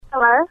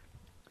Hello?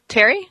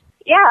 Terry?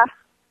 Yeah.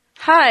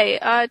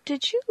 Hi,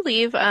 did you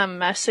leave a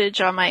message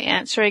on my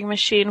answering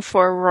machine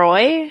for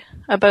Roy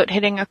about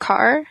hitting a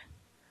car?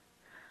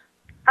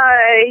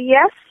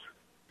 Yes.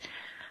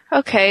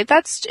 Okay,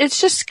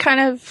 it's just kind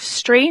of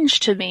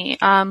strange to me.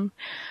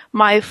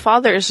 My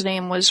father's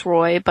name was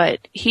Roy,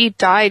 but he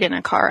died in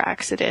a car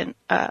accident,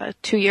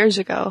 2 years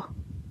ago.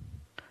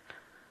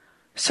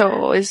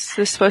 So is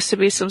this supposed to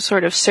be some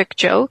sort of sick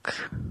joke?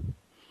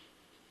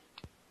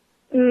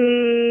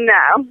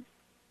 No.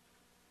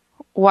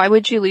 Why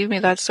would you leave me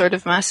that sort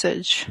of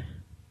message?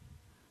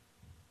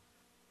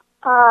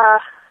 Alright.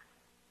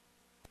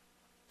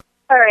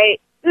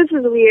 This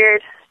is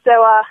weird. So,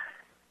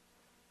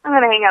 I'm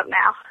gonna hang up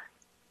now.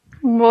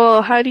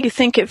 Well, how do you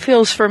think it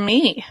feels for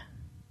me?